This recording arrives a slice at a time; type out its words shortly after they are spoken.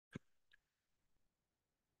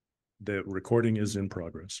The recording is in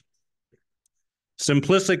progress.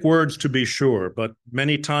 Simplistic words to be sure, but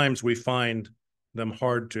many times we find them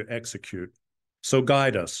hard to execute. So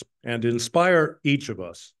guide us and inspire each of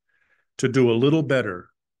us to do a little better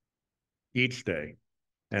each day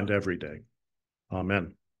and every day.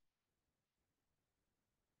 Amen.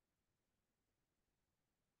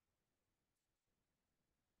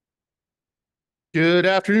 Good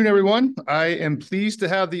afternoon, everyone. I am pleased to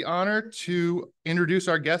have the honor to introduce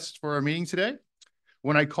our guests for our meeting today.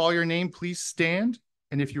 When I call your name, please stand,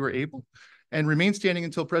 and if you are able, and remain standing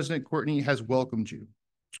until President Courtney has welcomed you.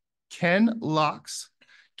 Ken Locks,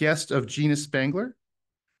 guest of Gina Spangler.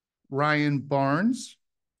 Ryan Barnes,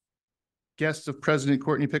 guest of President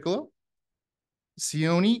Courtney Piccolo.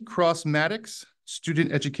 Sione Cross-Maddox,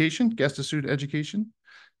 student education, guest of student education.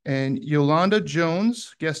 And Yolanda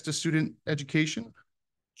Jones, guest of student education.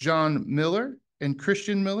 John Miller and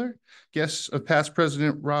Christian Miller, guests of past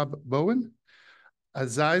President Rob Bowen.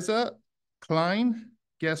 Aziza Klein,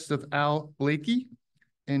 guest of Al Blakey.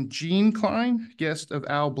 And Jean Klein, guest of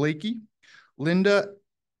Al Blakey. Linda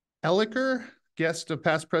Elliker, guest of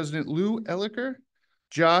past President Lou Elliker.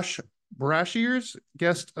 Josh Brashears,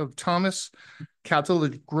 guest of Thomas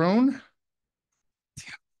Catalgrone.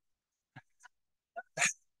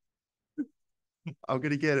 I'm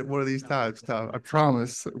going to get it one of these times, Tom. I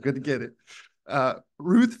promise. I'm going to get it.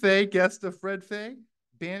 Ruth Fay, guest of Fred Fay.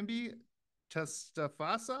 Bambi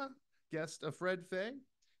Testafasa, guest of Fred Fay.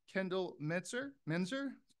 Kendall Menzer,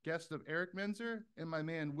 guest of Eric Menzer. And my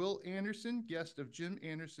man, Will Anderson, guest of Jim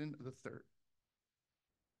Anderson III.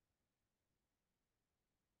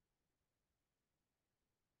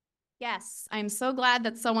 Yes, I'm so glad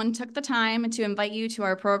that someone took the time to invite you to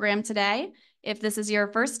our program today. If this is your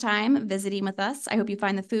first time visiting with us, I hope you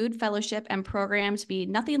find the food, fellowship, and program to be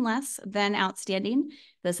nothing less than outstanding.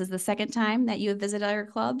 This is the second time that you have visited our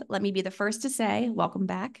club. Let me be the first to say, welcome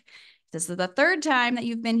back. If this is the third time that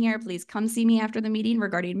you've been here, please come see me after the meeting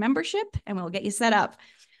regarding membership, and we'll get you set up.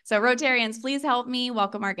 So Rotarians, please help me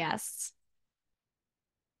welcome our guests.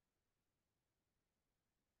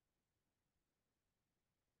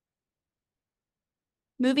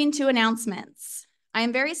 Moving to announcements. I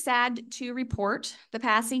am very sad to report the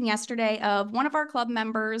passing yesterday of one of our club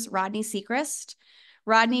members, Rodney Sechrist.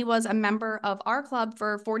 Rodney was a member of our club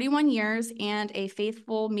for 41 years and a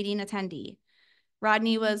faithful meeting attendee.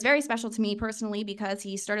 Rodney was very special to me personally because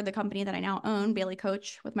he started the company that I now own, Bailey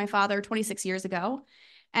Coach, with my father 26 years ago.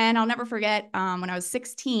 And I'll never forget when I was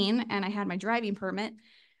 16 and I had my driving permit,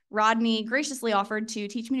 Rodney graciously offered to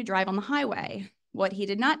teach me to drive on the highway. What he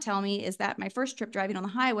did not tell me is that my first trip driving on the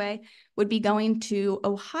highway would be going to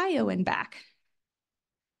Ohio and back.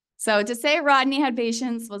 So to say Rodney had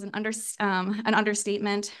patience was an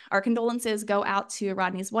understatement. Our condolences go out to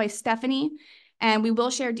Rodney's wife, Stephanie, and we will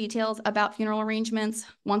share details about funeral arrangements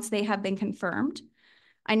once they have been confirmed.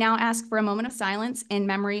 I now ask for a moment of silence in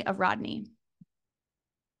memory of Rodney.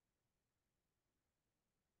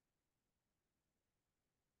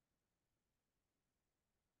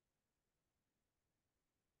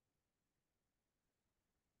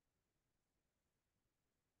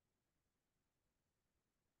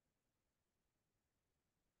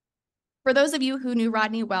 For those of you who knew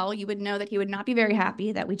Rodney well, you would know that he would not be very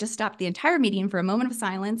happy that we just stopped the entire meeting for a moment of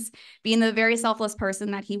silence, being the very selfless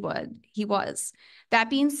person that he was.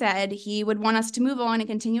 That being said, he would want us to move on and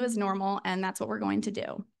continue as normal, and that's what we're going to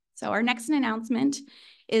do. So our next announcement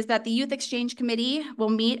is that the Youth Exchange Committee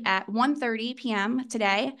will meet at 1:30 p.m.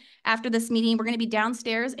 today. After this meeting, we're going to be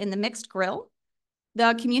downstairs in the Mixed Grill.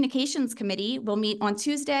 The Communications Committee will meet on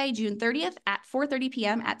Tuesday, June 30th at 4:30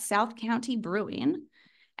 p.m. at South County Brewing.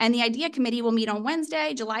 And the Idea Committee will meet on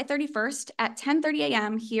Wednesday, July 31st at 10:30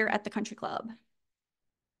 a.m. here at the Country Club.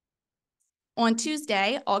 On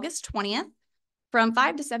Tuesday, August 20th, from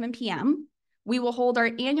 5 to 7 p.m., we will hold our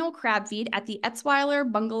annual crab feed at the Etzweiler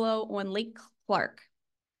Bungalow on Lake Clark.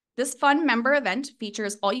 This fun member event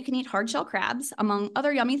features all-you-can-eat hard-shell crabs, among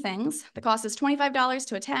other yummy things. The cost is $25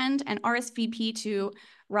 to attend and RSVP to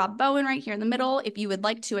Rob Bowen right here in the middle if you would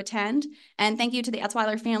like to attend. And thank you to the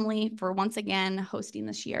Etzweiler family for once again hosting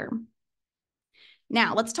this year.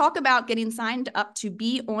 Now, let's talk about getting signed up to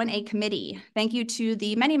be on a committee. Thank you to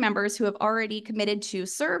the many members who have already committed to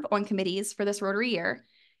serve on committees for this Rotary year.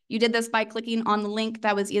 You did this by clicking on the link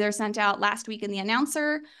that was either sent out last week in the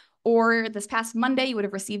announcer, or this past Monday, you would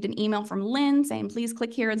have received an email from Lynn saying, please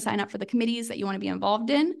click here and sign up for the committees that you want to be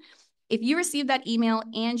involved in. If you received that email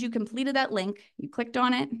and you completed that link, you clicked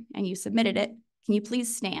on it and you submitted it, can you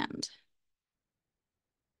please stand?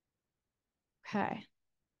 Okay.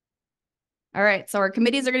 All right, so our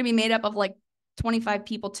committees are going to be made up of like 25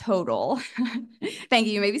 people total. Thank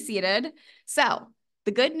you. You may be seated. So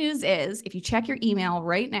the good news is if you check your email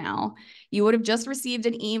right now, you would have just received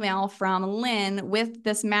an email from Lynn with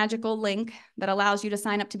this magical link that allows you to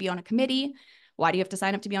sign up to be on a committee. Why do you have to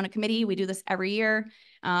sign up to be on a committee? We do this every year.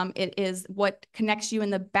 It is what connects you in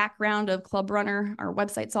the background of Club Runner, our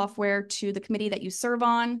website software, to the committee that you serve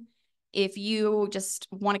on. If you just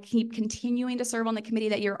want to keep continuing to serve on the committee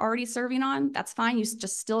that you're already serving on, that's fine. You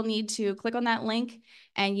just still need to click on that link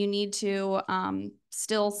and you need to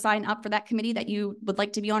still sign up for that committee that you would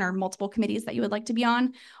like to be on, or multiple committees that you would like to be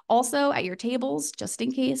on. Also, at your tables, just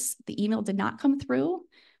in case the email did not come through,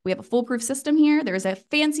 we have a foolproof system here. There's a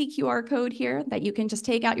fancy QR code here that you can just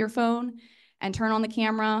take out your phone and turn on the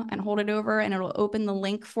camera and hold it over, and it'll open the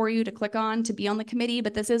link for you to click on to be on the committee.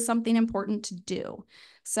 But this is something important to do.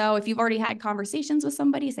 So if you've already had conversations with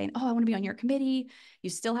somebody saying, oh, I want to be on your committee,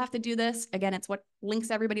 you still have to do this. Again, it's what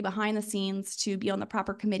links everybody behind the scenes to be on the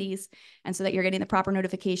proper committees, and so that you're getting the proper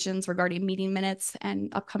notifications regarding meeting minutes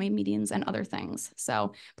and upcoming meetings and other things.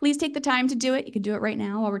 So please take the time to do it. You can do it right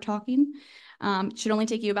now while we're talking. It should only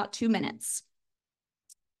take you about 2 minutes.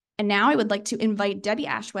 And now I would like to invite Debbie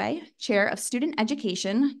Ashway, Chair of Student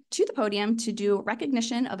Education, to the podium to do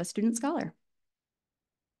recognition of a student scholar.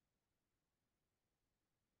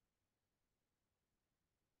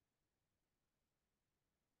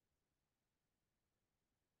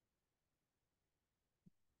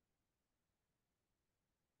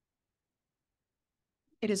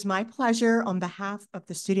 It is my pleasure on behalf of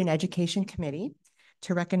the Student Education Committee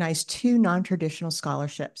to recognize 2 non-traditional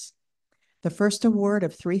scholarships. The first award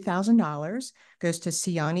of $3,000 goes to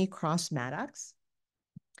Siani Cross Maddox.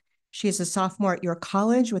 She is a sophomore at York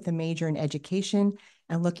College with a major in education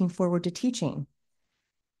and looking forward to teaching.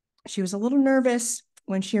 She was a little nervous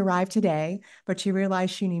when she arrived today, but she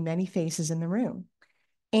realized she knew many faces in the room.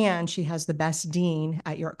 And she has the best dean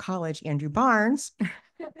at York College, Andrew Barnes,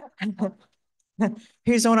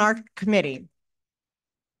 who's on our committee.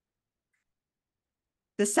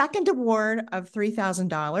 The second award of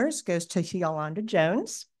 $3,000 goes to Yolanda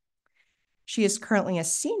Jones. She is currently a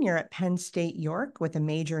senior at Penn State York with a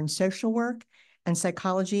major in social work and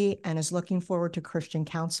psychology and is looking forward to Christian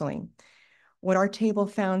counseling. What our table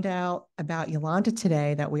found out about Yolanda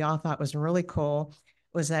today that we all thought was really cool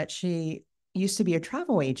was that she used to be a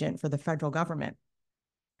travel agent for the federal government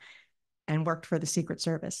and worked for the Secret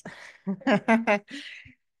Service.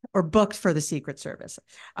 Or booked for the Secret Service.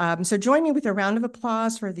 So join me with a round of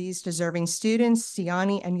applause for these deserving students,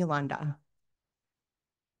 Siani and Yolanda.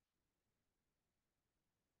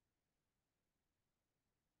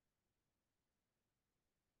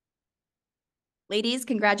 Ladies,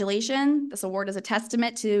 congratulations. This award is a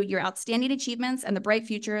testament to your outstanding achievements and the bright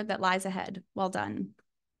future that lies ahead. Well done.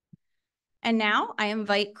 And now I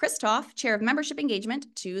invite Christoph, Chair of Membership Engagement,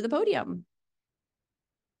 to the podium.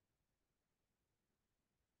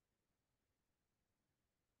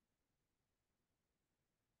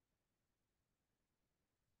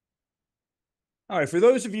 All right, for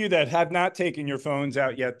those of you that have not taken your phones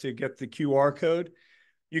out yet to get the QR code,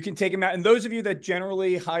 you can take them out. And those of you that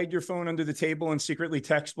generally hide your phone under the table and secretly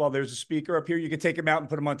text while there's a speaker up here, you can take them out and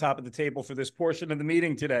put them on top of the table for this portion of the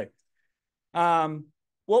meeting today.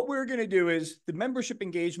 What we're going to do is the Membership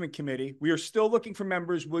Engagement Committee. We are still looking for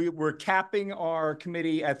members. We're capping our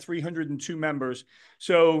committee at 302 members.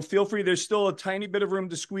 So feel free. There's still a tiny bit of room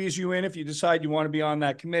to squeeze you in if you decide you want to be on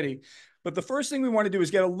that committee. But the first thing we want to do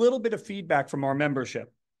is get a little bit of feedback from our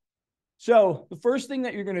membership. So the first thing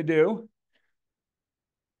that you're going to do,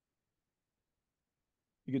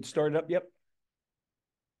 you could start it up. Yep.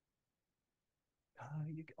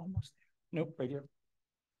 You almost there. Nope, right here.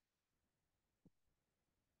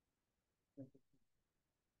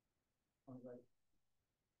 All right.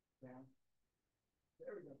 Down.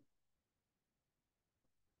 There we go.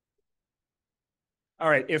 All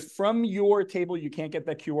right, if from your table you can't get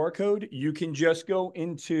that QR code, you can just go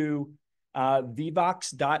into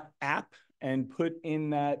vvox.app and put in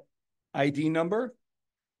that ID number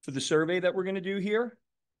for the survey that we're going to do here.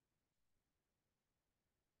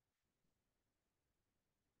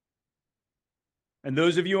 And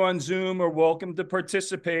those of you on Zoom are welcome to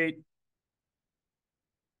participate.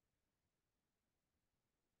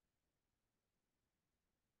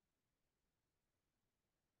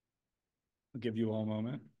 I'll give you all a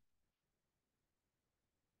moment.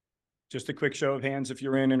 Just a quick show of hands if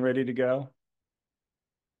you're in and ready to go.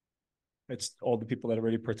 It's all the people that are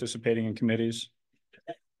already participating in committees.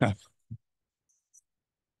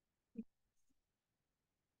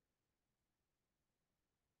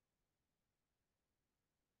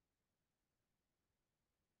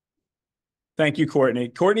 Thank you, Courtney.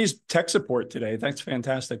 Courtney's tech support today. That's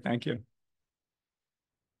fantastic. Thank you.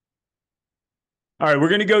 All right, we're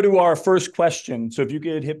going to go to our first question. So if you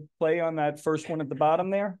could hit play on that first one at the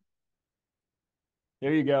bottom there.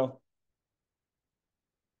 There you go.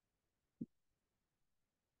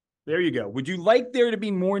 There you go. Would you like there to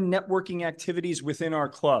be more networking activities within our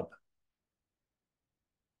club?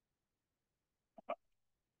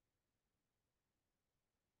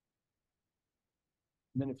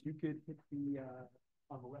 And then if you could hit the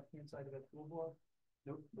on the left-hand side of that toolbar.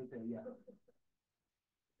 Nope, right there, yeah.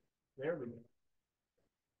 There we go.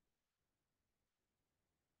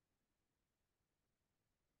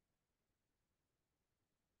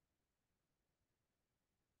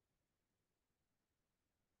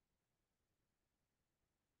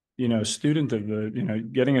 You know, student of the, you know,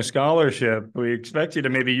 getting a scholarship, we expect you to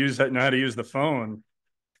maybe use that, know how to use the phone.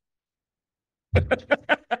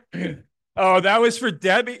 Oh, that was for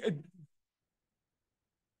Debbie.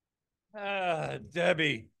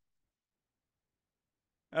 Debbie.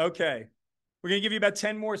 Okay. We're going to give you about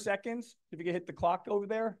 10 more seconds. If you can hit the clock over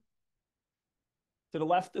there. To the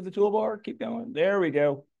left of the toolbar. Keep going. There we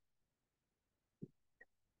go.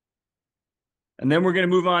 And then we're going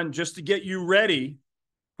to move on just to get you ready.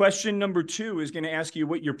 Question number 2 is going to ask you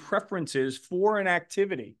what your preference is for an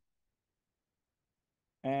activity.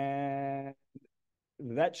 And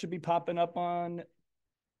that should be popping up on,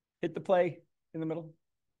 hit the play in the middle.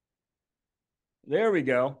 There we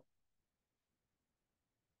go.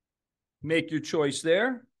 Make your choice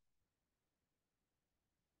there.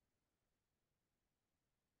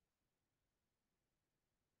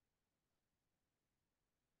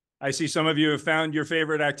 I see some of you have found your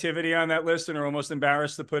favorite activity on that list and are almost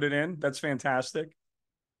embarrassed to put it in. That's fantastic.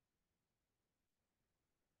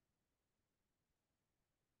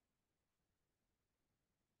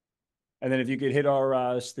 And then if you could hit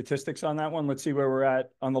our statistics on that one, let's see where we're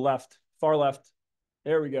at on the left, far left.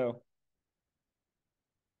 There we go.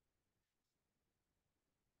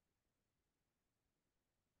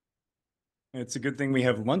 It's a good thing we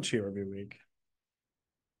have lunch here every week.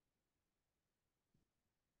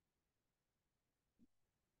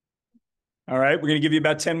 All right, we're going to give you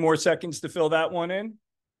about 10 more seconds to fill that one in.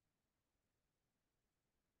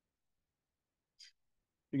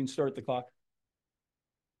 You can start the clock.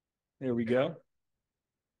 There we go.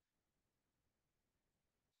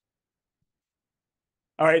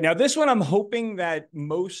 All right, now this one I'm hoping that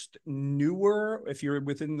most newer, if you're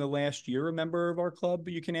within the last year a member of our club,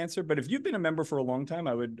 you can answer. But if you've been a member for a long time,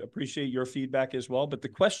 I would appreciate your feedback as well. But the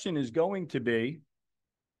question is going to be,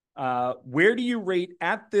 where do you rate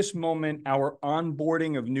at this moment our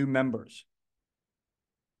onboarding of new members?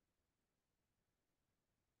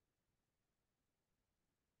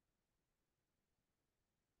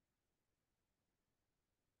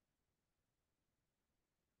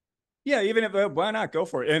 Yeah, even if, why not go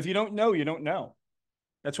for it? And if you don't know, you don't know.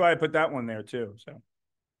 That's why I put that one there too. So. I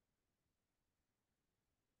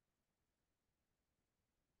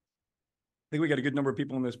think we got a good number of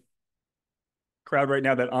people in this crowd right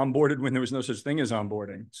now that onboarded when there was no such thing as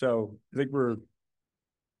onboarding. So I think we're.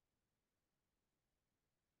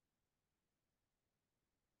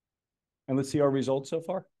 And let's see our results so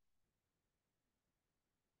far.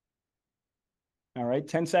 All right,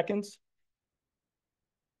 10 seconds.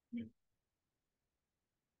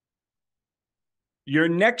 Your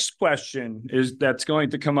next question is that's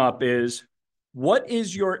going to come up is, what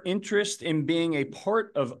is your interest in being a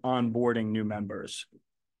part of onboarding new members?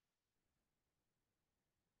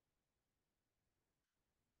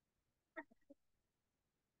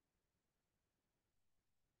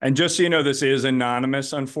 And just so you know, this is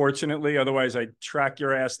anonymous, unfortunately. Otherwise, I'd track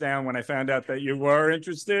your ass down when I found out that you were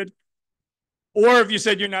interested. Or if you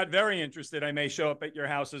said you're not very interested, I may show up at your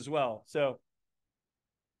house as well. So.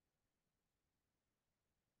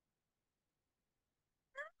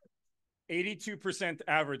 %82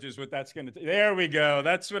 average is what that's going to. There we go.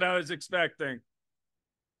 That's what I was expecting.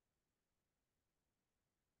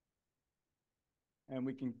 And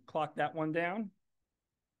we can clock that one down.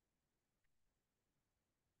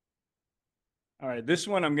 All right, this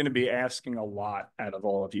one I'm going to be asking a lot out of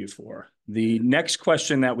all of you for. The next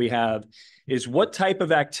question that we have is, what type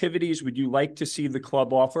of activities would you like to see the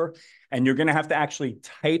club offer? And you're going to have to actually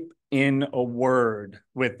type in a word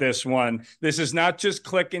with this one. This is not just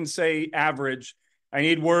click and say average. I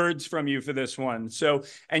need words from you for this one. So,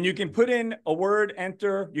 and you can put in a word,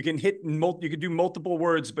 enter. You can hit, you can do multiple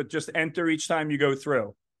words, but just enter each time you go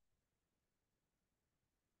through.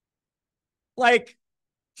 Like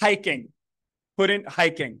hiking. Put in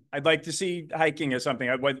hiking. I'd like to see hiking or something.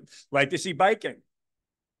 I would like to see biking.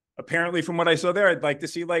 Apparently, from what I saw there, I'd like to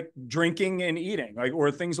see like drinking and eating, like,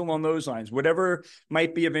 or things along those lines, whatever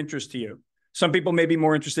might be of interest to you. Some people may be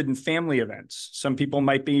more interested in family events. Some people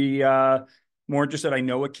might be more interested. I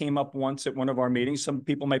know it came up once at one of our meetings. Some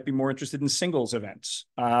people might be more interested in singles events,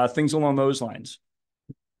 things along those lines.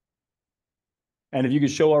 And if you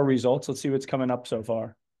could show our results, let's see what's coming up so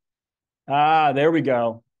far. Ah, there we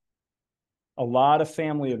go. A lot of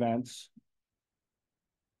family events.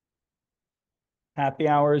 Happy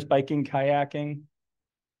hours, biking, kayaking.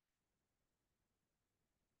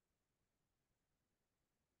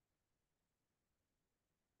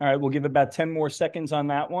 All right, we'll give about 10 more seconds on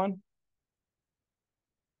that one.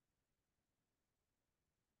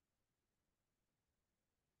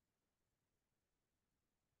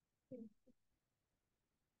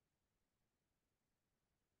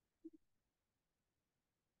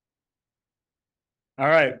 All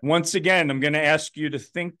right, once again, I'm going to ask you to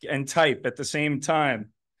think and type at the same time.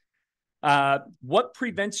 What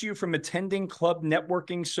prevents you from attending club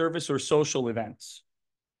networking, service, or social events?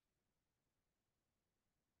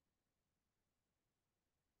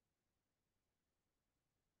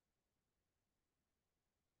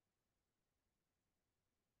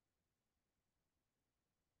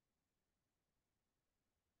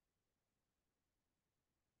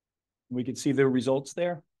 We can see the results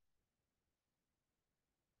there.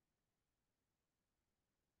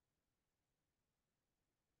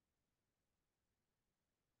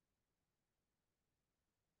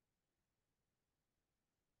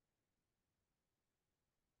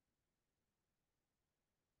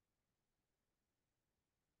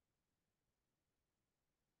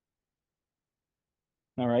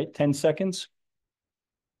 All right, 10 seconds.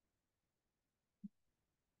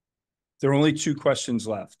 There are only 2 questions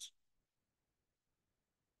left.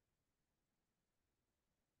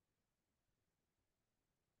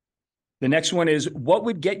 The next one is, what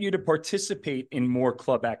would get you to participate in more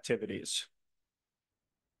club activities?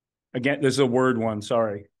 Again, this is a word one,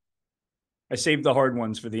 sorry. I saved the hard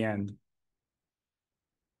ones for the end.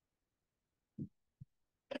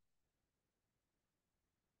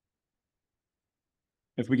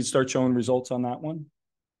 If we could start showing results on that one.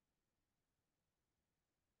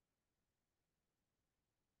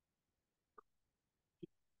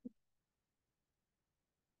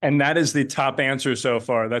 And that is the top answer so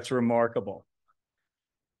far. That's remarkable.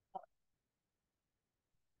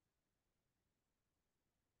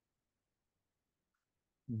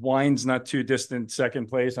 Wine's not too distant second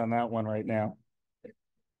place on that one right now.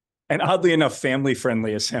 And oddly enough, family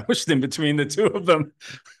friendly is sandwiched in between the two of them.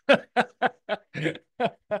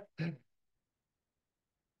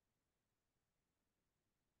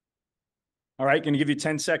 All right, going to give you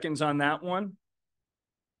 10 seconds on that one.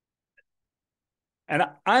 And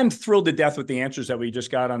I'm thrilled to death with the answers that we just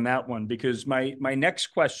got on that one, because my next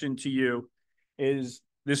question to you is,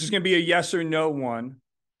 this is going to be a yes or no one.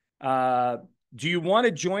 Do you want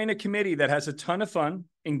to join a committee that has a ton of fun,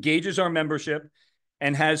 engages our membership,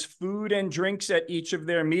 and has food and drinks at each of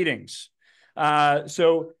their meetings?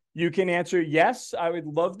 So you can answer yes, I would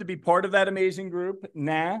love to be part of that amazing group.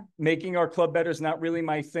 Nah, making our club better is not really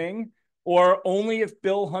my thing. Or only if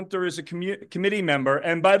Bill Hunter is a committee member.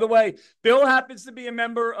 And by the way, Bill happens to be a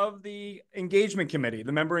member of the engagement committee,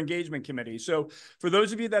 the member engagement committee. So for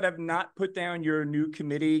those of you that have not put down your new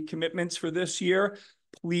committee commitments for this year,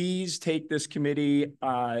 please take this committee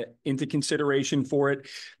into consideration for it.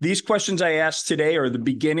 These questions I asked today are the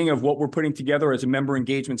beginning of what we're putting together as a member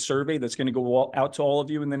engagement survey that's going to go out to all of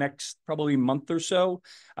you in the next probably month or so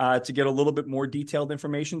to get a little bit more detailed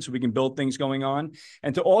information so we can build things going on.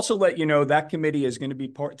 And to also let you know, that committee is going to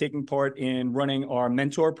be taking part in running our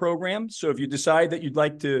mentor program. So if you decide that you'd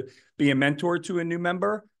like to be a mentor to a new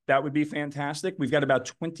member, that would be fantastic. We've got about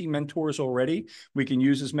 20 mentors already. We can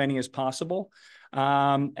use as many as possible.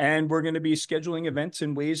 And we're going to be scheduling events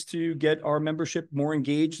and ways to get our membership more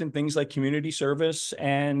engaged in things like community service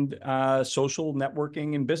and social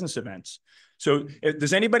networking and business events. So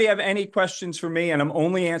does anybody have any questions for me? And I'm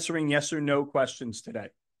only answering yes or no questions today.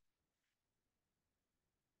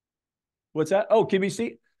 What's that? Oh, can we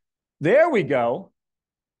see? There we go.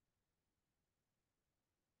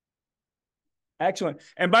 Excellent.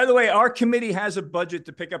 And by the way, our committee has a budget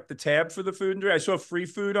to pick up the tab for the food and drink. I saw free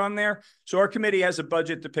food on there. So our committee has a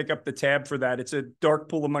budget to pick up the tab for that. It's a dark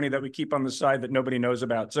pool of money that we keep on the side that nobody knows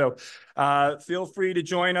about. So feel free to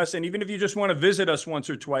join us. And even if you just want to visit us once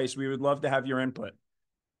or twice, we would love to have your input.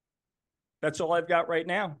 That's all I've got right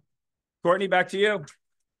now. Courtney, back to you.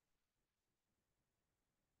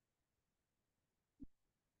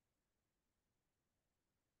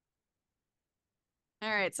 All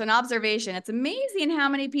right, so an observation. It's amazing how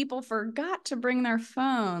many people forgot to bring their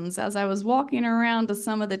phones as I was walking around to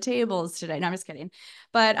some of the tables today. No, I'm just kidding.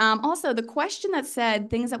 But also the question that said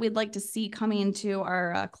things that we'd like to see coming to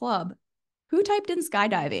our club. Who typed in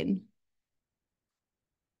skydiving?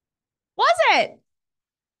 Was it?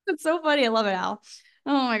 It's so funny. I love it, Al.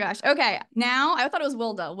 Oh my gosh. Okay, now I thought it was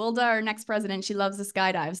Wilda. Wilda, our next president, she loves the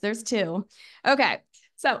skydives. There's two. Okay,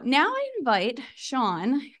 so now I invite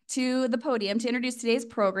Sean to the podium to introduce today's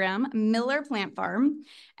program, Miller Plant Farm.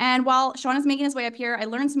 And while Sean is making his way up here, I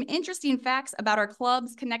learned some interesting facts about our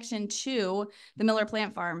club's connection to the Miller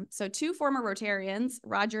Plant Farm. So two former Rotarians,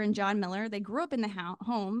 Roger and John Miller, they grew up in the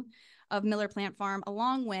home of Miller Plant Farm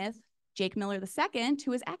along with Jake Miller II,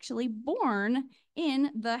 who was actually born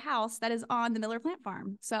in the house that is on the Miller Plant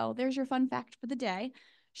Farm. So there's your fun fact for the day.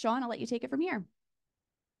 Sean, I'll let you take it from here.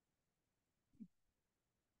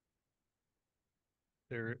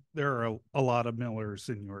 There are a lot of Millers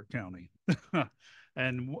in York County.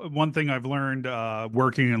 And one thing I've learned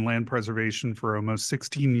working in land preservation for almost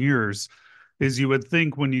 16 years is you would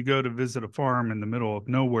think when you go to visit a farm in the middle of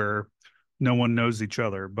nowhere, no one knows each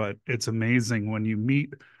other, but it's amazing when you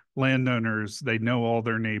meet landowners, they know all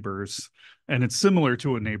their neighbors, and it's similar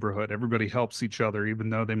to a neighborhood. Everybody helps each other, even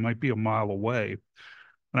though they might be a mile away.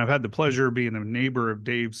 And I've had the pleasure of being a neighbor of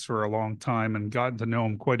Dave's for a long time and gotten to know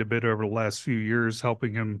him quite a bit over the last few years,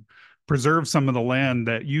 helping him preserve some of the land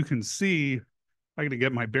that you can see. I got to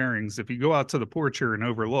get my bearings. If you go out to the porch here and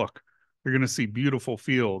overlook, you're going to see beautiful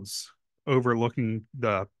fields overlooking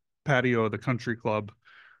the patio of the country club.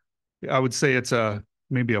 I would say it's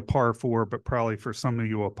maybe a par 4, but probably for some of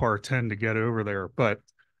you a par 10 to get over there. But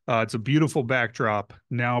it's a beautiful backdrop,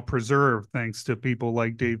 now preserved thanks to people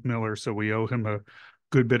like Dave Miller. So we owe him a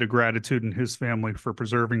good bit of gratitude and his family for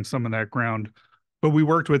preserving some of that ground. But we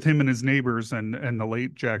worked with him and his neighbors and the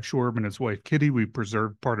late Jack Shorb and his wife Kitty. We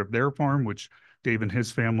preserved part of their farm, which Dave and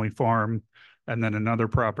his family farm, and then another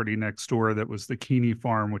property next door that was the Keeney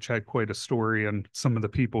farm, which had quite a story, and some of the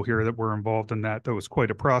people here that were involved in that was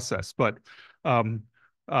quite a process. But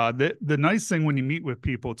the nice thing when you meet with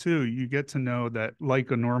people too, you get to know that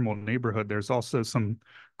like a normal neighborhood, there's also some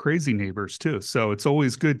crazy neighbors too. So it's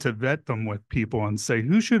always good to vet them with people and say,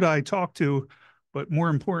 who should I talk to? But more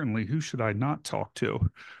importantly, who should I not talk to?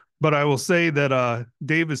 But I will say that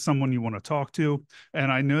Dave is someone you want to talk to.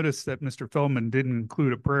 And I noticed that Mr. Feldman didn't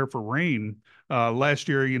include a prayer for rain. Last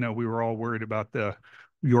year, we were all worried about the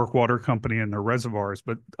York Water Company and their reservoirs.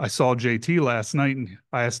 But I saw JT last night and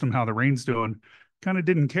I asked him how the rain's doing. Kind of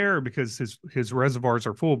didn't care because his reservoirs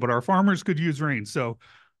are full, but our farmers could use rain. So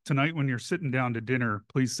tonight when you're sitting down to dinner,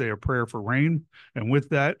 please say a prayer for rain. And with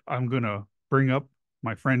that, I'm going to bring up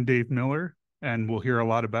my friend Dave Miller, and we'll hear a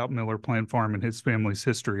lot about Miller Plant Farm and his family's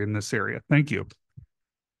history in this area. Thank you.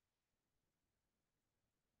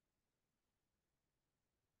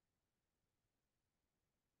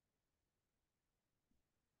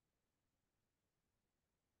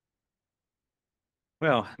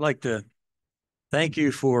 Well, I'd like to thank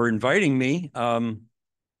you for inviting me.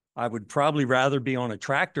 I would probably rather be on a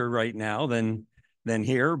tractor right now than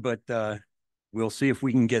here, but we'll see if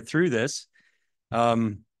we can get through this.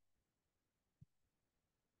 I'm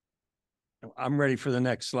ready for the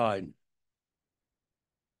next slide.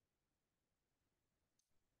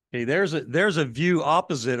 Okay, there's a view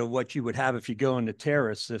opposite of what you would have if you go in the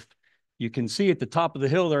terrace. If you can see at the top of the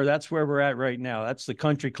hill there, that's where we're at right now. That's the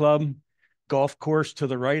country club golf course to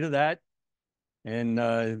the right of that.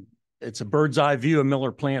 And it's a bird's eye view of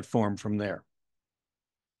Miller Plant Farm from there.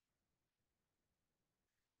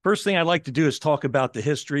 First thing I'd like to do is talk about the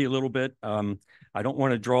history a little bit. I don't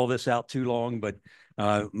want to draw this out too long, but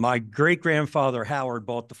my great-grandfather Howard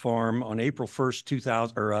bought the farm on April 1st,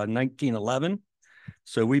 1911.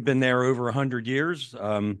 So we've been there over 100 years.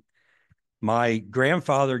 My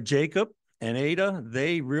grandfather Jacob and Ada,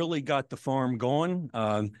 they really got the farm going.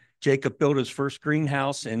 Jacob built his first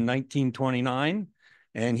greenhouse in 1929,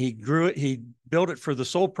 and he built it for the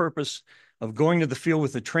sole purpose of going to the field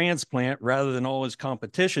with a transplant rather than all his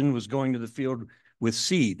competition was going to the field with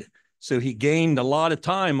seed. So he gained a lot of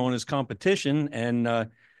time on his competition, and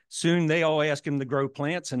soon they all asked him to grow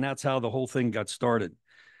plants, and that's how the whole thing got started.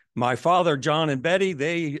 My father, John and Betty,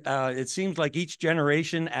 it seems like each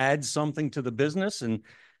generation adds something to the business, and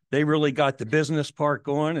they really got the business part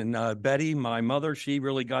going. And Betty, my mother, she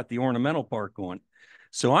really got the ornamental part going.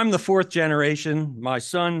 So I'm the 4th generation. My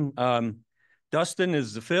son, Dustin,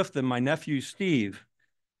 is the 5th, and my nephew, Steve.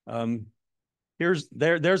 Here's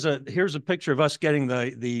a picture of us getting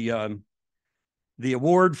the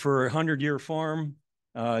award for 100-year farm.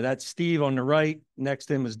 That's Steve on the right. Next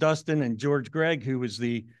to him is Dustin, and George Gregg, who was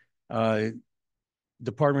the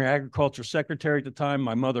Department of Agriculture secretary at the time,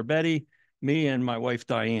 my mother, Betty, me, and my wife,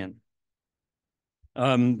 Diane.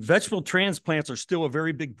 Vegetable transplants are still a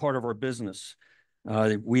very big part of our business.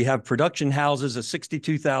 We have production houses of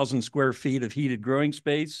 62,000 square feet of heated growing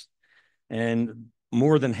space, and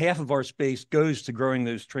more than half of our space goes to growing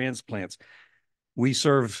those transplants. We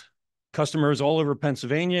serve customers all over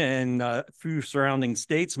Pennsylvania and through surrounding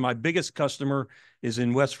states. My biggest customer is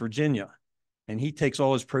in West Virginia, and he takes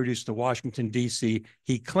all his produce to Washington, D.C.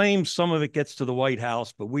 He claims some of it gets to the White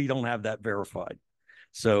House, but we don't have that verified.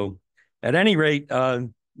 So at any rate,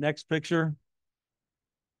 next picture.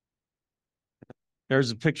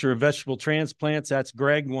 There's a picture of vegetable transplants. That's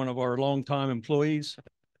Greg, one of our longtime employees.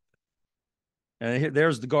 And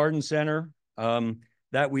there's the garden center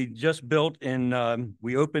that we just built, and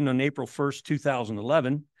we opened on April 1st,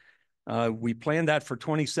 2011. We planned that for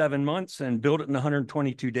 27 months and built it in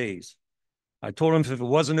 122 days. I told him if it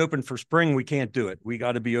wasn't open for spring, we can't do it. We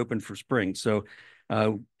got to be open for spring. So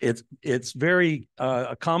it's very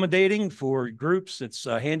accommodating for groups. It's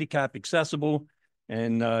handicap accessible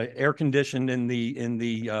and air conditioned in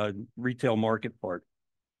the retail market part.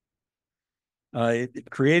 It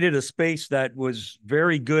created a space that was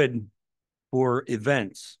very good for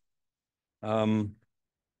events.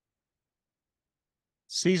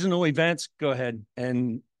 Seasonal events, go ahead,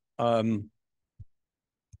 and a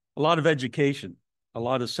lot of education, a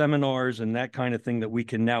lot of seminars and that kind of thing that we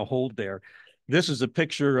can now hold there. This is a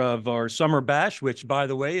picture of our summer bash, which, by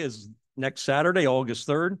the way, is next Saturday, August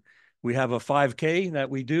 3rd. We have a 5K that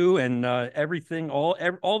we do, and everything,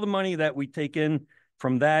 all the money that we take in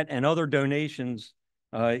from that and other donations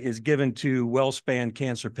is given to WellSpan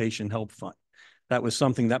Cancer Patient Help Fund. That was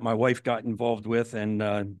something that my wife got involved with,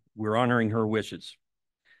 and we're honoring her wishes.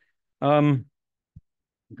 Go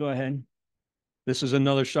ahead. This is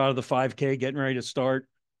another shot of the 5K getting ready to start.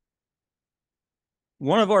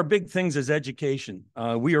 One of our big things is education.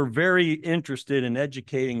 We are very interested in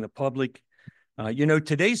educating the public. You know,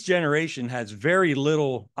 today's generation has very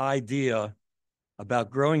little idea about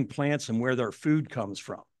growing plants and where their food comes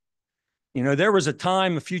from. You know, there was a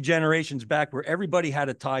time a few generations back where everybody had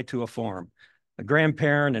a tie to a farm, a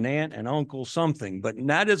grandparent, an aunt, an uncle, something, but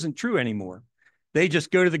that isn't true anymore. They just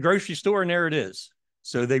go to the grocery store and there it is.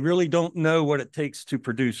 So they really don't know what it takes to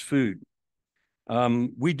produce food.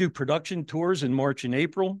 We do production tours in March and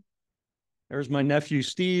April. There's my nephew,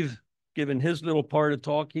 Steve, giving his little part of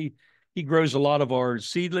talk. He grows a lot of our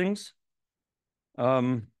seedlings.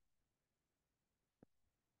 Go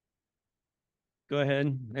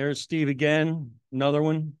ahead. There's Steve again, another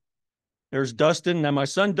one. There's Dustin. Now, my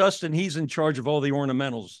son, Dustin, he's in charge of all the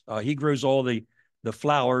ornamentals. He grows all the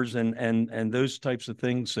flowers and those types of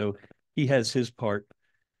things. So he has his part.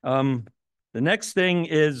 The next thing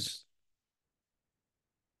is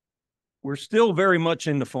we're still very much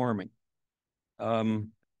into farming,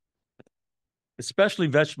 especially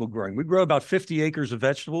vegetable growing. We grow about 50 acres of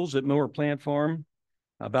vegetables at Miller Plant Farm.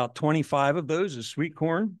 About 25 of those is sweet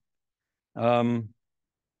corn. And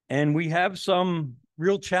we have some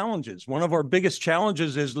real challenges. One of our biggest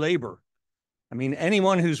challenges is labor. I mean,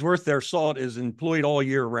 anyone who's worth their salt is employed all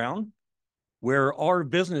year round, where our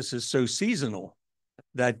business is so seasonal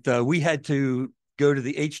that we had to go to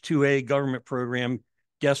the H-2A government program,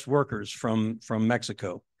 guest workers from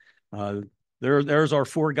Mexico. There's our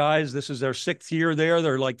 4 guys. This is their 6th year there.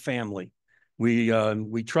 They're like family.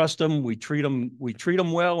 We trust them. We treat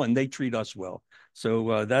them well, and they treat us well.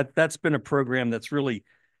 So that's been a program that's really,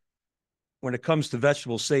 when it comes to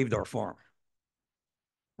vegetables, saved our farm.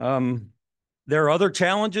 There are other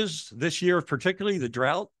challenges this year, particularly the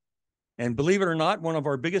drought. And believe it or not, one of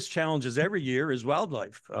our biggest challenges every year is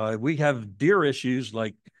wildlife. We have deer issues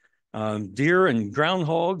like deer and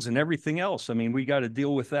groundhogs and everything else. I mean, we got to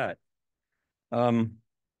deal with that.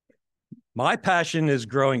 My passion is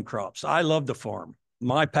growing crops. I love the farm.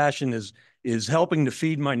 My passion is helping to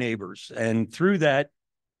feed my neighbors. And through that,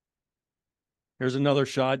 here's another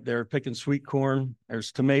shot. They're picking sweet corn.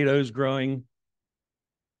 There's tomatoes growing.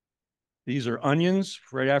 These are onions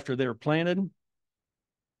right after they're planted.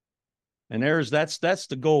 And that's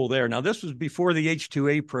the goal there. Now, this was before the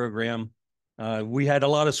H-2A program. We had a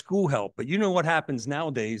lot of school help, but you know what happens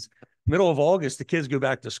nowadays? Middle of August, the kids go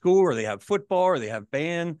back to school, or they have football, or they have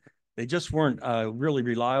band. They just weren't really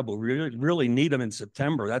reliable. We really need them in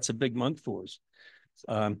September. That's a big month for us.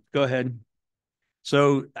 Go ahead.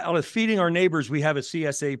 So out of feeding our neighbors, we have a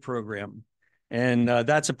CSA program. And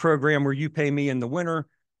that's a program where you pay me in the winter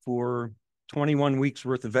for 21 weeks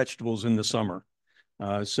worth of vegetables in the summer.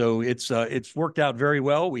 So it's worked out very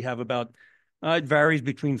well. We have about, it varies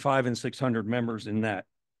between 500 and 600 members in that.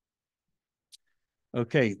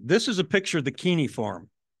 Okay, this is a picture of the Keeney farm.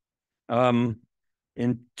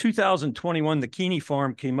 In 2021, the Keeney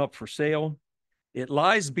farm came up for sale. It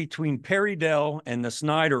lies between Perrydale and the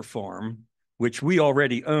Snyder farm, which we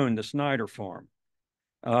already own, the Snyder farm.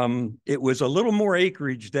 It was a little more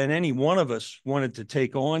acreage than any one of us wanted to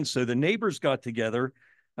take on. So the neighbors got together,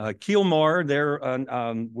 Keelmar, there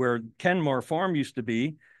where Kenmar Farm used to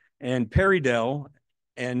be, and Perrydale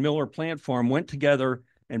and Miller Plant Farm went together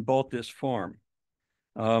and bought this farm.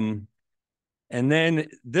 And then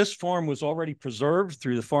this farm was already preserved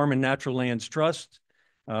through the Farm and Natural Lands Trust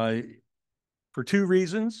for two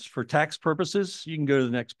reasons: for tax purposes. You can go to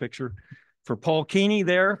the next picture. For Paul Keeney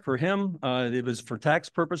there, for him, it was for tax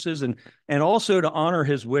purposes and also to honor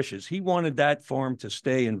his wishes. He wanted that farm to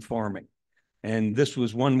stay in farming, and this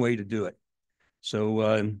was one way to do it.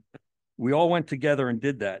 So we all went together and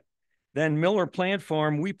did that. Then Miller Plant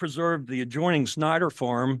Farm, we preserved the adjoining Snyder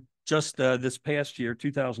Farm just this past year,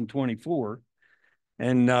 2024.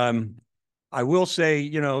 And I will say,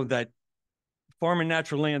 you know, that Farm and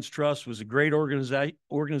Natural Lands Trust was a great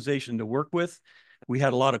organization to work with. We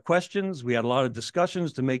had a lot of questions. We had a lot of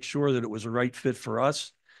discussions to make sure that it was a right fit for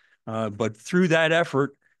us. But through that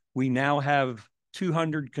effort, we now have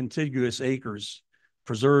 200 contiguous acres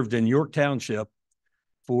preserved in York Township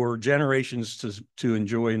for generations to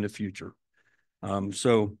enjoy in the future.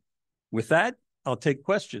 So with that, I'll take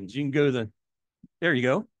questions. You can go to there you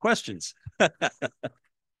go, questions.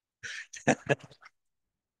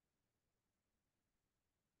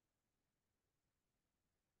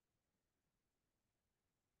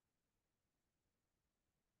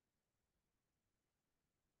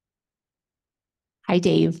 Hi,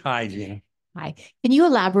 Dave. Hi, Jean. Hi. Can you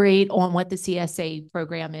elaborate on what the CSA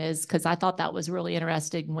program is? Because I thought that was really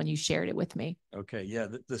interesting when you shared it with me. Okay, yeah,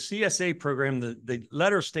 the CSA program, the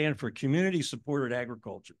letters stand for Community Supported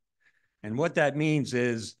Agriculture. And what that means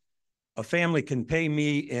is a family can pay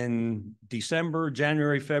me in December,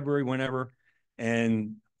 January, February, whenever,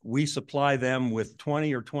 and we supply them with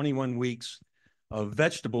 20 or 21 weeks of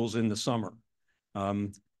vegetables in the summer.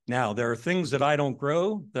 Now, there are things that I don't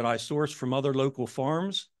grow that I source from other local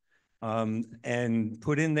farms and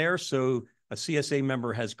put in there. So a CSA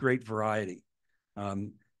member has great variety.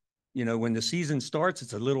 You know, when the season starts,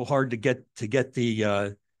 it's a little hard to get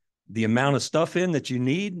the amount of stuff in that you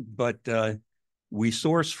need, but we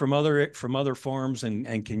source from other farms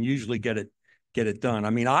and can usually get it done. I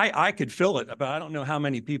mean, I could fill it, but I don't know how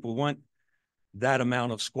many people want that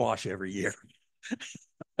amount of squash every year.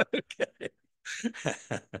 Okay.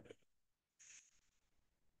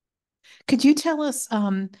 Could you tell us,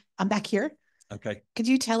 I'm back here. Okay. Could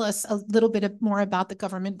you tell us a little bit more about the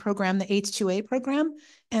government program, the H2A program?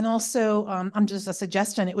 And also, I'm just a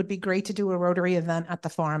suggestion, it would be great to do a Rotary event at the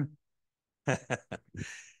farm. Yeah,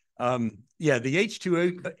 the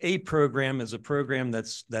H2A program is a program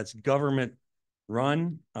that's government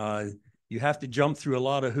run. You have to jump through a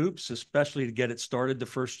lot of hoops, especially to get it started the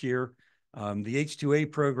first year. The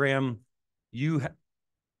H2A program, I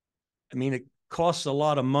mean, it costs a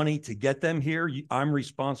lot of money to get them here. I'm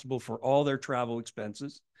responsible for all their travel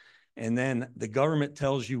expenses. And then the government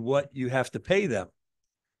tells you what you have to pay them.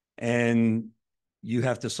 And you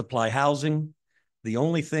have to supply housing. The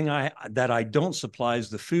only thing that I don't supply is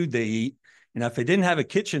the food they eat. And if they didn't have a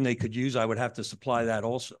kitchen they could use, I would have to supply that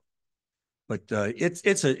also. But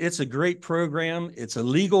it's a great program. It's a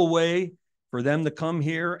legal way for them to come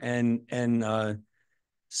here and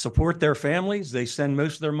support their families. They send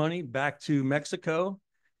most of their money back to Mexico,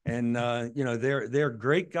 and you know, they're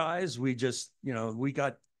great guys. We just, you know, we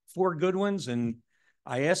got 4 good ones, and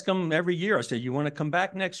I ask them every year. I say, "You want to come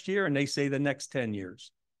back next year?" And they say the next 10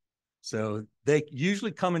 years. So they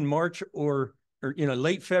usually come in March or you know,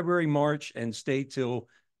 late February, March, and stay till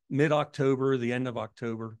mid-October, the end of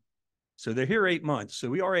October. So they're here 8 months. So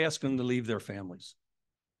we are asking them to leave their families.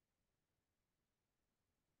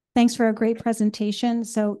 Thanks for a great presentation.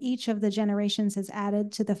 So each of the generations has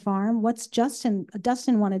added to the farm. What's Dustin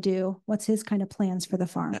want to do? What's his kind of plans for the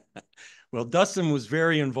farm? Well, Dustin was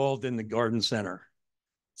very involved in the garden center.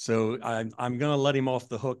 So I'm going to let him off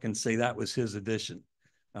the hook and say that was his addition.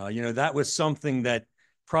 You know, that was something that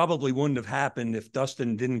probably wouldn't have happened if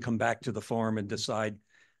Dustin didn't come back to the farm and decide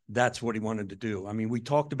that's what he wanted to do. I mean, we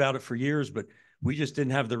talked about it for years, but we just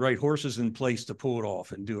didn't have the right horses in place to pull it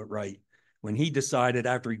off and do it right. When he decided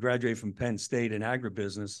after he graduated from Penn State in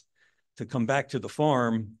agribusiness to come back to the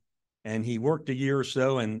farm, and he worked a year or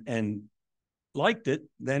so and liked it,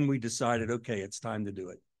 then we decided, okay, it's time to do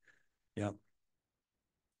it. Yeah.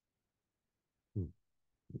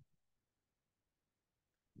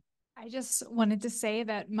 I just wanted to say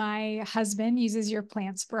that my husband uses your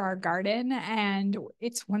plants for our garden, and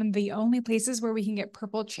it's one of the only places where we can get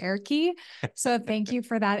purple Cherokee. So thank you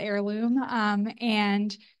for that heirloom.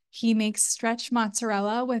 And he makes stretch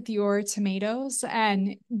mozzarella with your tomatoes,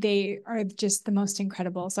 and they are just the most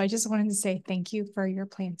incredible. So I just wanted to say thank you for your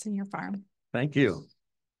plants and your farm. Thank you.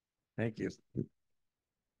 Thank you.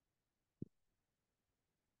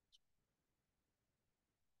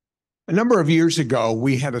 A number of years ago,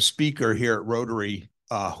 we had a speaker here at Rotary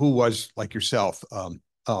who was, like yourself,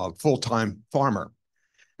 a full-time farmer.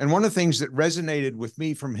 And one of the things that resonated with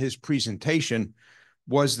me from his presentation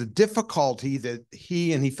was the difficulty that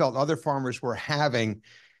he felt other farmers were having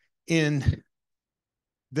in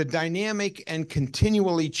the dynamic and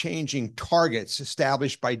continually changing targets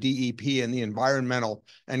established by DEP and the environmental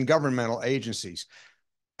and governmental agencies.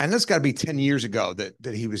 And that's got to be 10 years ago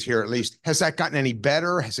that he was here at least. Has that gotten any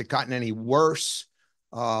better? Has it gotten any worse?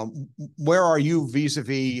 Where are you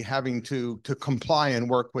vis-a-vis having to comply and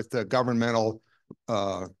work with the governmental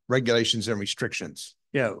regulations and restrictions?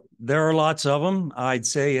 Yeah, there are lots of them. I'd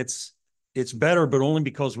say it's better, but only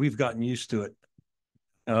because we've gotten used to it.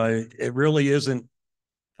 It really isn't.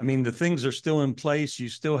 I mean, the things are still in place. You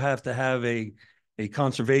still have to have a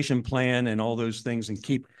conservation plan and all those things, and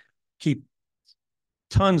keep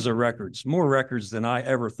tons of records, more records than I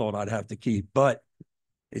ever thought I'd have to keep. But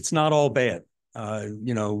it's not all bad.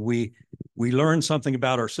 You know, we learn something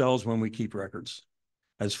about ourselves when we keep records,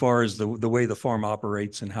 as far as the way the farm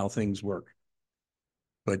operates and how things work.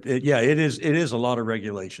 But yeah, it is a lot of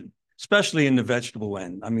regulation, especially in the vegetable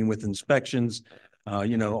end. I mean, with inspections,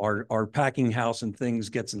 you know, our packing house and things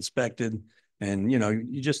gets inspected, and, you know,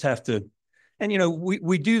 you just have to, and, you know,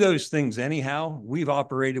 we do those things anyhow. We've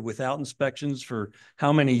operated without inspections for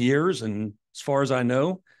how many years? And as far as I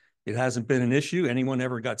know, it hasn't been an issue. Anyone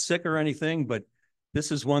ever got sick or anything, but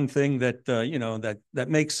this is one thing that, you know, that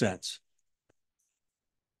makes sense.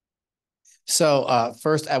 So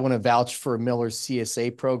first, I want to vouch for Miller's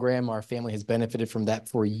CSA program. Our family has benefited from that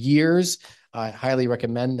for years. I highly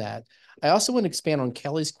recommend that. I also want to expand on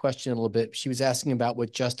Kelly's question a little bit. She was asking about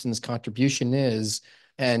what Justin's contribution is.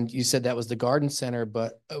 And you said that was the garden center,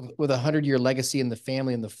 but with a 100-year legacy in the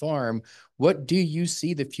family and the farm, what do you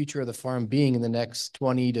see the future of the farm being in the next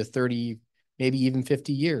 20 to 30, maybe even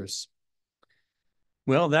 50 years?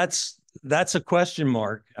 Well, that's a question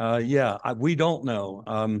mark. Yeah, we don't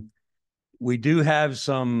know. We do have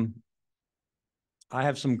I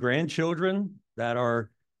have some grandchildren that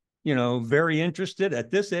are, you know, very interested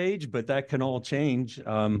at this age, but that can all change.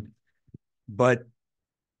 But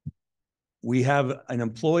we have an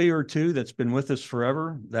employee or two that's been with us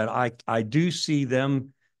forever that I do see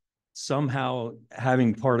them somehow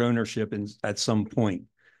having part ownership at some point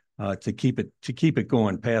to keep it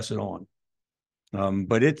going, pass it on.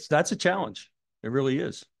 But that's a challenge. It really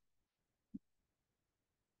is.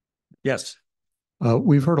 Yes.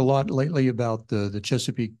 We've heard a lot lately about the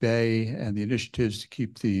Chesapeake Bay and the initiatives to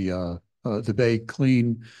keep the bay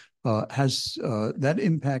clean. Has that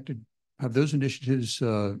impacted? Have those initiatives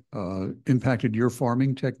impacted your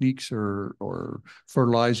farming techniques or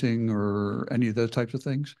fertilizing or any of those types of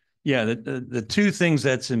things? Yeah, the two things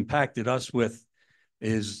that's impacted us with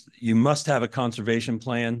is you must have a conservation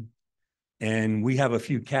plan, and we have a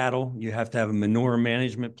few cattle. You have to have a manure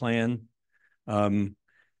management plan.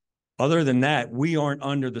 Other than that, we aren't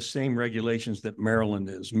under the same regulations that Maryland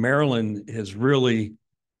is. Maryland has really,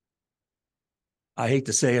 I hate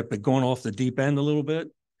to say it, but gone off the deep end a little bit.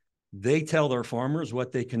 They tell their farmers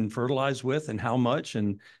what they can fertilize with and how much,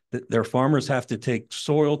 and their farmers have to take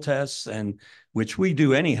soil tests, and which we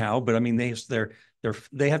do anyhow. But I mean, they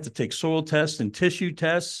have to take soil tests and tissue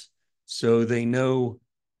tests so they know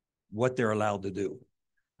what they're allowed to do.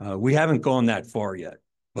 We haven't gone that far yet,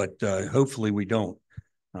 but hopefully we don't.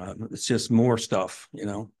 It's just more stuff, you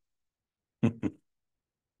know.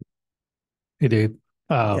 Hey, Dave.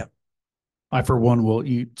 Yeah. I, for one, will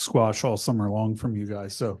eat squash all summer long from you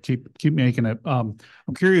guys. So keep making it. I'm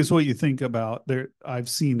curious what you think about there. I've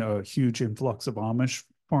seen a huge influx of Amish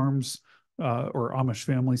farms or Amish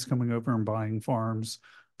families coming over and buying farms,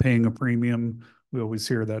 paying a premium. We always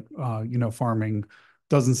hear that, you know, farming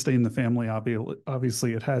doesn't stay in the family.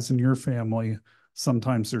 Obviously, it has in your family.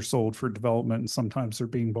 Sometimes they're sold for development, and sometimes they're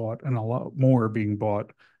being bought, and a lot more are being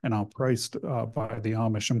bought and outpriced by the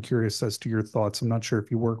Amish. I'm curious as to your thoughts. I'm not sure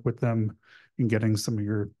if you work with them in getting some of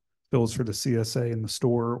your bills for the CSA in the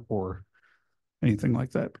store or anything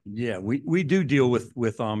like that. Yeah, we do deal with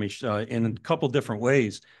Amish in a couple different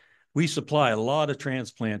ways. We supply a lot of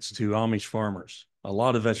transplants to Amish farmers, a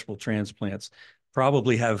lot of vegetable transplants.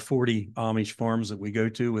 Probably have 40 Amish farms that we go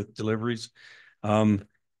to with deliveries.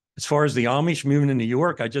 As far as the Amish moving to New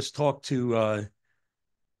York, I just talked to,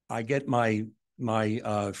 I get my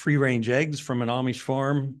free range eggs from an Amish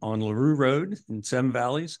farm on LaRue Road in Seven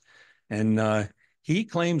Valleys. And he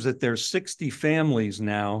claims that there's 60 families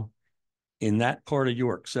now in that part of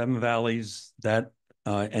York, Seven Valleys, that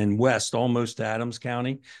and west, almost to Adams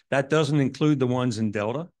County. That doesn't include the ones in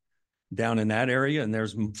Delta, down in that area, and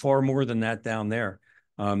there's far more than that down there.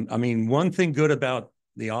 I mean, one thing good about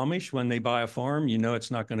the Amish, when they buy a farm, you know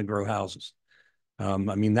it's not going to grow houses. I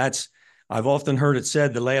mean, I've often heard it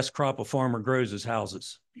said the last crop a farmer grows is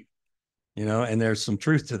houses, you know, and there's some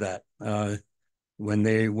truth to that.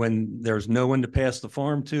 When there's no one to pass the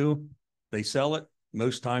farm to, they sell it.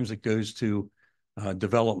 Most times it goes to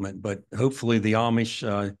development, but hopefully the Amish,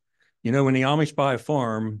 you know, when the Amish buy a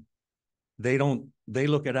farm, they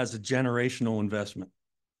look at it as a generational investment.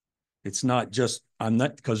 It's not just,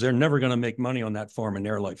 because they're never going to make money on that farm in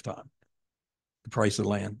their lifetime, the price of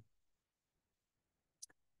land.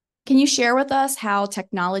 Can you share with us how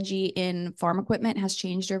technology in farm equipment has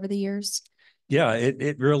changed over the years? Yeah,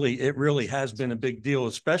 it really has been a big deal,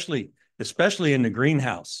 especially in the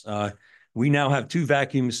greenhouse. We now have 2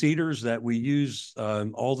 vacuum seeders that we use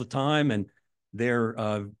all the time, and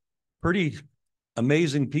they're pretty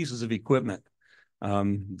amazing pieces of equipment.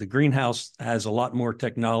 The greenhouse has a lot more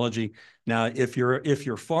technology. Now, if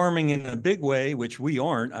you're farming in a big way, which we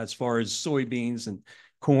aren't, as far as soybeans and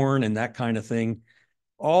corn and that kind of thing,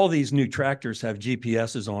 all these new tractors have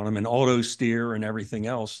GPSs on them and auto steer and everything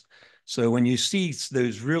else. So when you see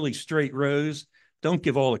those really straight rows, don't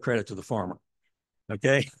give all the credit to the farmer.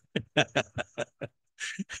 Okay.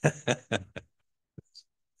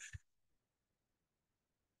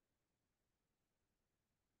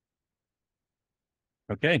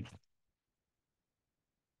 Okay.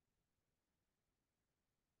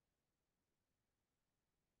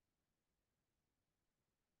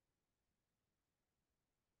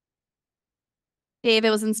 Dave,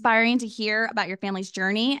 it was inspiring to hear about your family's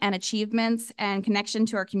journey and achievements and connection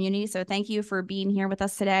to our community. So thank you for being here with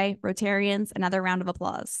us today. Rotarians, another round of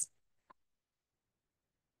applause.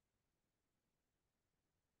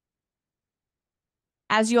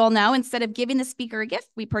 As you all know, instead of giving the speaker a gift,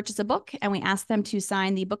 we purchase a book and we ask them to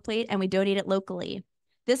sign the bookplate and we donate it locally.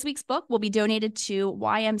 This week's book will be donated to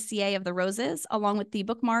YMCA of the Roses, along with the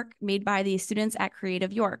bookmark made by the students at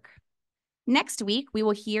Creative York. Next week, we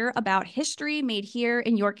will hear about history made here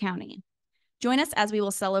in York County. Join us as we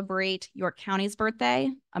will celebrate York County's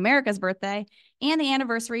birthday, America's birthday, and the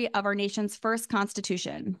anniversary of our nation's first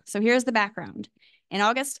constitution. So here's the background. In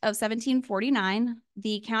August of 1749,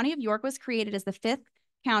 the county of York was created as the 5th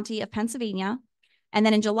county of Pennsylvania. And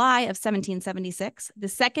then in July of 1776, the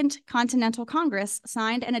Second Continental Congress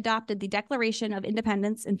signed and adopted the Declaration of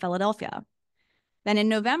Independence in Philadelphia. Then in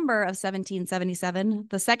November of 1777,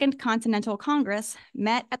 the Second Continental Congress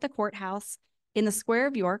met at the courthouse in the Square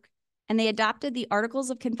of York, and they adopted the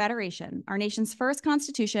Articles of Confederation, our nation's first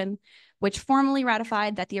constitution, which formally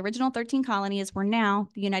ratified that the original 13 colonies were now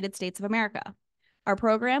the United States of America. Our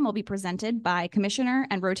program will be presented by Commissioner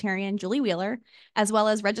and Rotarian Julie Wheeler, as well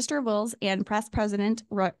as Register of Wills and Press President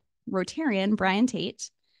Rotarian Brian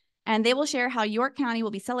Tate. And they will share how York County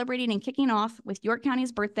will be celebrating and kicking off with York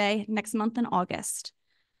County's birthday next month in August.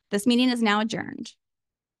 This meeting is now adjourned.